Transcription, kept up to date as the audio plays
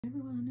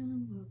Everyone,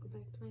 and welcome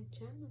back to my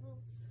channel.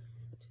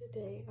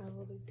 Today I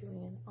will be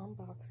doing an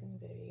unboxing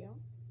video.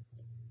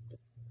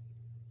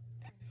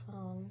 I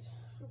found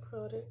a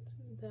product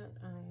that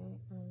I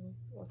am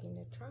looking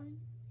to try,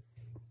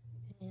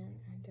 and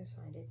I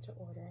decided to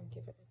order and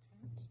give it a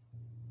chance.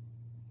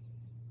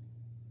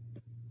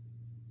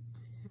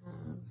 I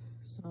have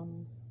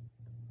some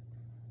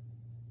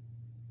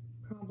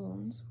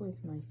problems with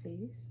my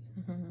face,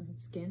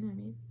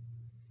 skin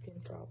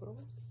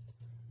problems.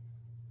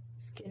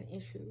 Skin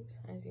issues,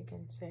 as you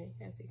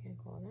can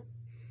call them.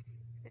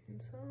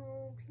 And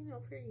so,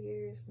 for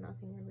years,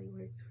 nothing really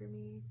works for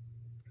me.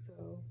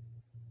 So,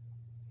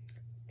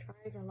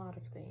 tried a lot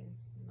of things,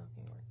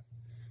 nothing works.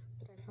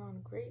 But I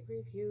found great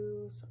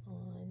reviews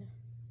online.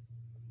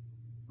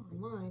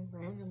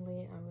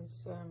 Randomly, I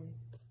was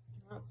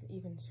not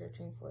even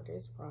searching for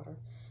this product,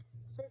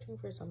 searching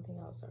for something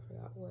else. I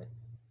forgot what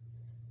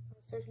I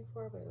was searching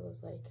for, but it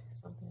was like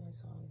something I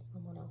saw on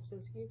someone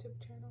else's YouTube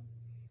channel.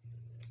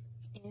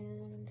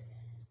 And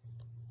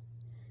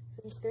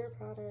since their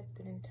product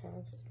didn't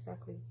have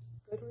exactly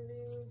good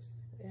reviews,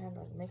 it had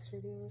like mixed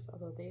reviews,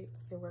 although they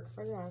worked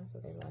for them, so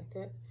they liked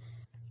it.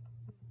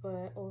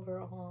 But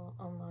overall,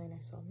 online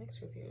I saw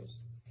mixed reviews.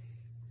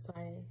 So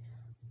I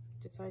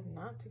decided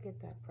not to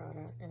get that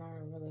product, and I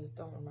really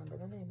don't remember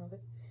the name of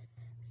it.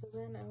 So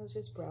then I was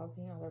just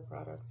browsing other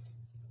products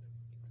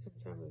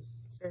since I was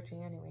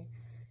searching anyway.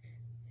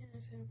 And I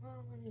said,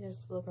 well, let me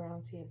just look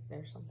around, see if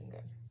there's something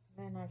good.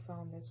 Then I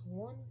found this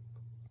one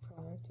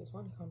product, this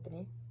one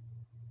company.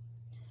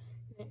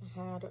 It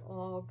had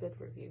all good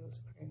reviews,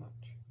 pretty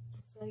much.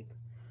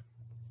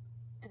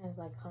 It has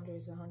like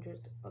hundreds and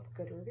hundreds of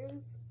good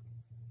reviews.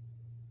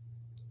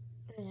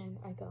 And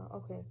I thought,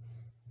 okay,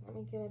 let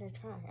me give it a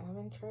try. I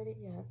haven't tried it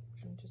yet.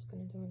 I'm just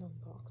gonna do an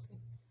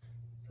unboxing.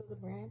 So the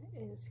brand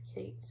is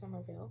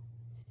Somerville.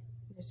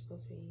 They're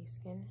supposed to be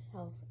skin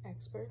health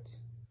experts.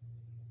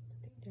 I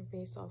think they're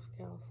based off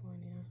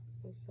California,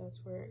 because that's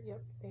where,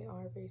 yep, they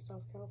are based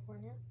off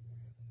California.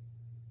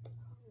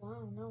 Oh,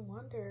 wow, no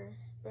wonder.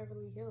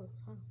 Beverly Hills,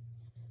 huh?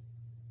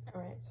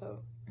 Alright,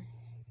 so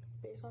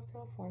based off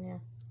California,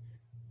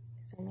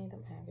 they sent me the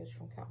package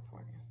from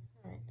California.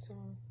 Alright, so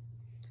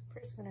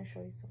first I'm going to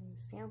show you some of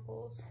the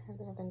samples, and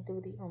then I'm going to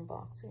do the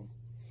unboxing.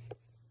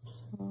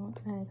 So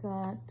I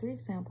got 3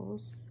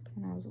 samples,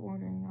 and I was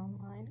ordering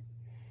online.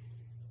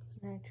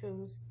 And I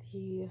chose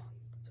the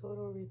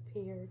Total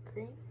Repair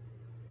Cream.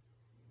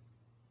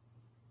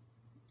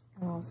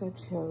 I also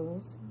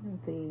chose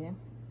the,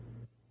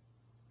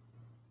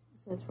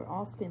 it says for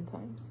all skin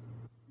types.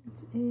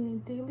 It's a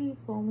daily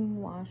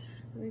foaming wash,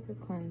 like a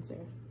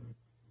cleanser.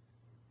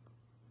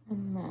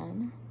 And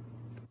then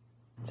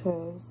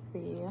chose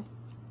the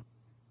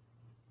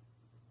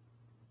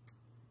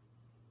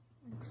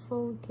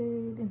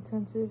exfoliate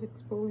intensive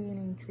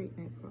exfoliating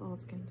treatment for all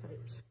skin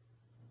types.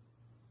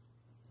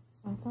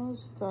 So I thought it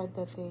was good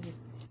that they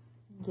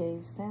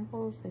gave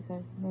samples,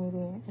 because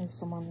maybe if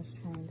someone is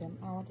trying them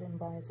out and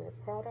buys a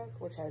product,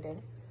 which I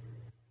did,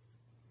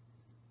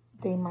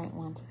 they might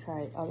want to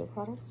try other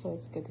products. So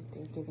it's good that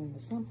they're giving the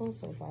samples.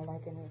 So if I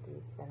like any of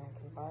these, then I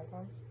can buy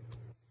them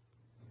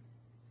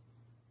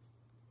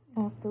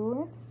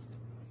afterwards.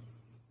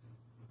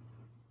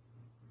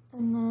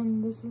 And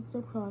then this is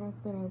the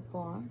product that I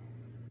bought.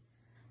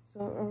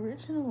 So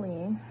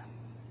originally,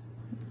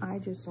 I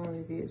just saw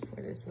reviews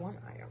for this one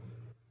item,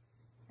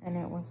 and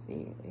it was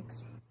the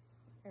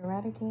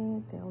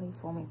Eradicate Daily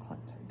Foaming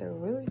Cleanser. There are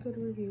really good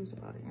reviews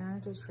about it, and I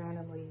just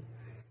randomly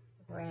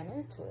ran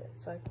into it.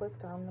 So I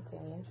clicked on the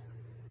page,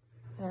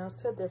 and it was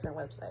to a different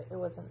website. It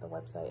wasn't the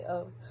website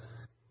of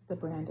the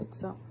brand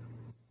itself.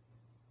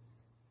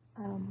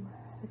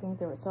 I think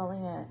they were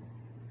selling it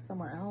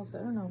somewhere else. I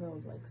don't know if it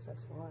was like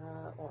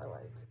Sephora or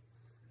like,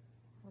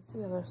 what's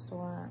the other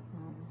store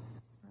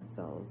that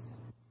sells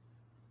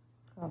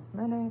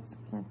cosmetics?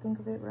 Can't think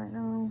of it right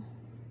now.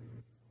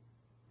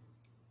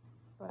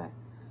 But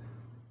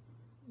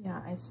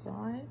yeah, I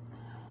saw it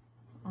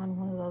on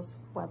one of those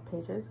web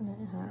pages, and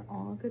it had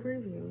all good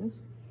reviews.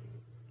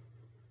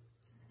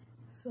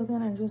 So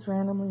then I just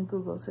randomly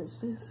Google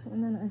searched this,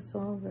 and then I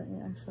saw that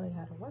it actually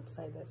had a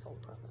website that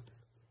sold products,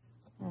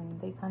 and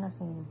they kind of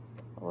seemed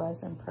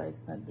less in price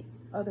than the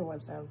other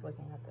website I was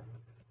looking at them.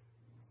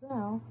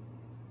 So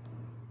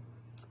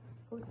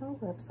I clicked on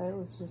the website,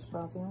 was just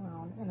browsing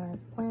around, and I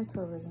planned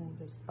to originally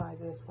just buy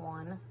this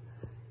one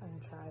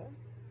and try it.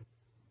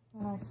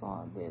 And I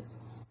saw this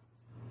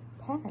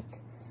pack,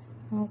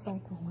 and I was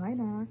like, why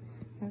not?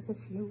 There's a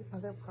few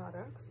other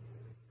products,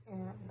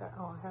 and that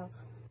all have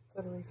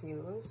good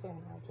reviews,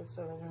 and I just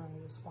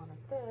originally just wanted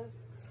this.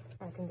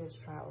 I can just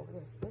try over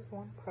this. This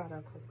one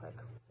product was like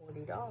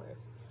 $40.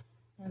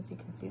 And as you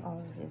can see, all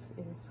of this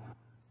is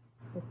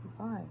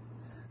 $55.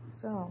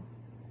 So,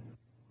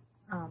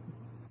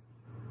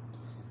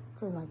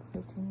 for like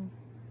 $15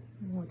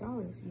 more,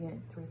 you get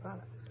 3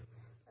 products.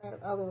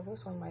 Although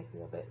this one might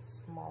be a bit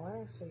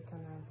smaller, so you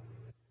can,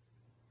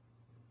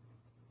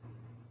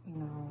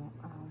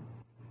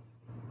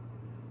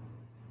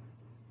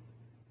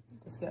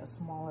 just get a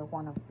smaller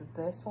one of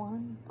this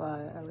one,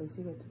 but at least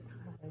you get to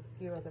try a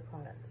few other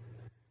products.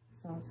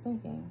 So I was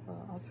thinking,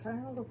 well, I'll try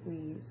all of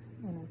these,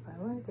 and if I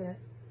like it,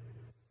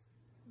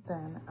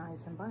 then I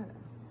can buy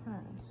them.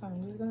 Alright, so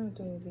I'm just gonna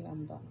do the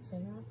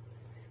unboxing now.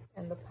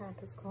 And the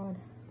pack is called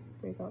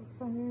Breakout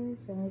Fires.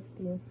 It has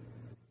the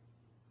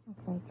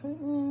acne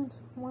treatment,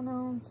 1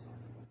 ounce,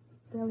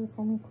 daily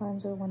foaming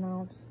cleanser, 1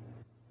 ounce,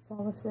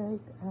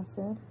 salicylic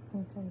acid,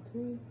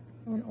 0.3,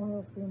 and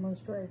oil-free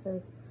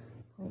moisturizer,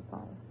 0.5.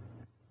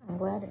 I'm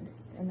glad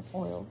it's an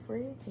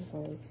oil-free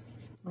because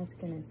my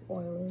skin is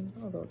oily,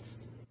 although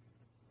it's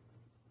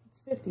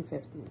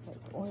 50-50. It's like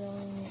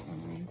oily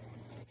and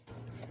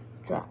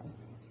dry.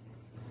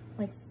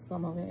 Like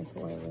some of it is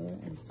oily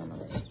and some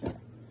of it is dry.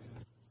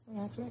 So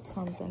that's what it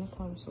comes in. It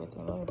comes with a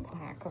little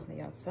pack on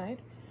the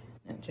outside.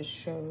 And it just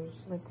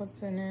shows like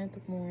what's in it,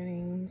 the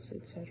warnings,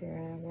 etc.,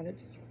 what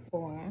it's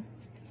for.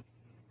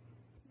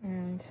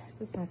 And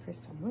this is my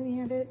first time looking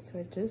at it, so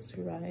it just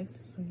arrived.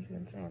 So I'm just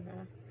gonna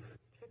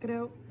check it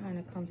out. And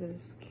it comes in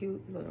this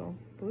cute little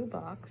blue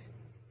box.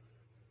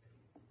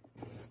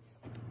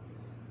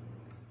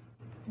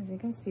 As you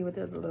can see, with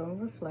a little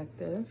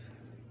reflective.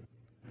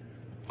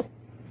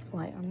 It's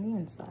white on the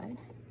inside.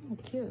 Oh,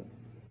 cute.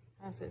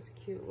 It has this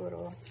cute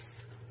little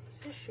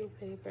tissue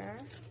paper.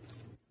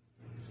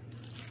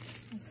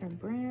 Different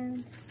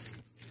brand.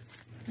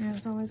 And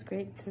it's always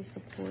great to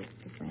support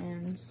the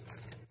brands.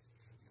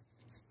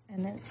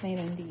 And it's made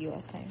in the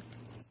USA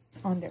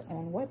on their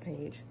own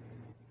webpage.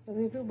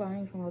 Because if you're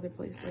buying from other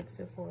places like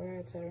Sephora,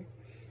 etc.,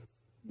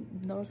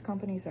 those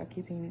companies are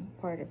keeping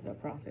part of the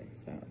profit.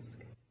 So it's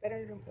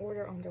better to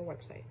order on their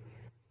website.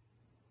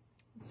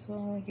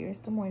 So here's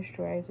the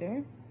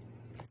moisturizer.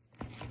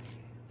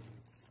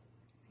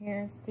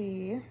 Here's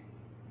the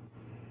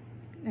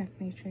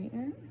acne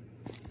treatment.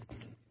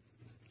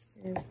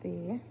 Here's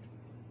this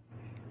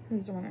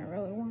is the one I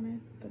really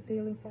wanted, the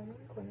daily foaming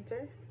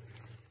cleanser.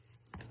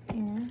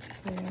 And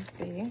here's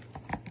the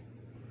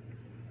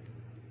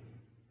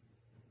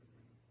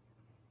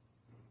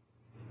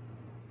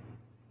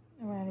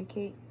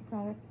Eradicate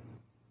product.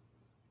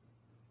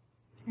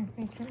 I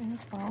think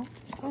as well.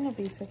 One of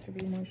these have to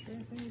be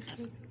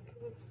moisturizer.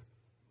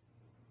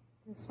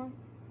 This one?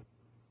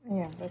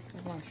 Yeah, that's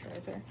the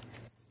moisturizer.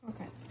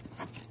 Okay.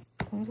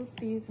 Comes with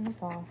these in the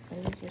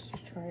boxes just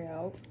to try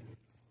out.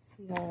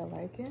 See how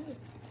I like it.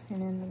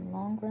 And in the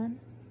long run,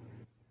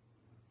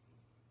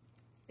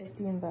 if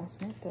the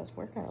investment does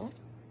work out,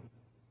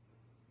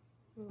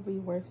 it will be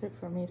worth it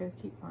for me to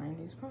keep buying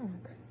these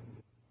products.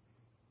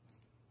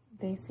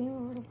 They seem a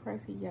little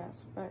pricey,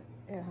 yes, but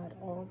it had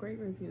all great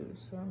reviews,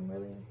 so I'm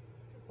really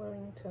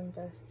willing to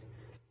invest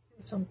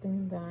in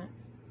something that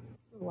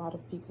a lot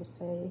of people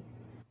say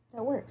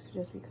that works,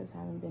 just because I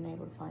haven't been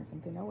able to find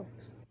something that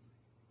works.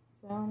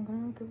 So I'm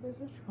gonna give this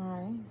a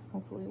try.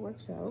 Hopefully it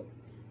works out,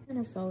 and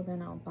if so,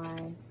 then I'll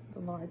buy the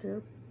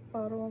larger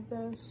bottle of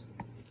this.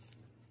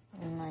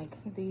 And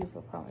like these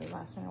will probably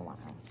last me a while,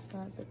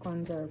 but the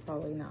cleanser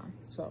probably not.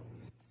 So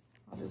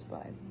I'll just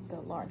buy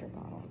the larger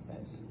bottle of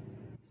this.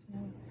 So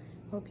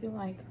hope you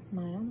like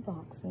my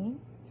unboxing.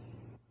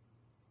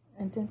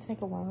 It did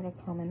take a while to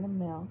come in the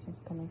mail since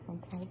coming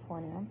from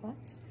California, but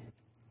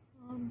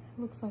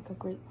looks like a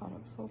great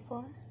product so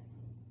far.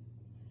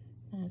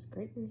 And it's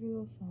great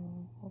reviews, so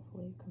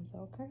hopefully it comes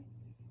out okay.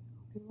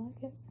 Hope you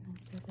like it, and I'll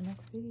see you in the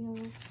next video.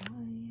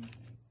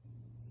 Bye.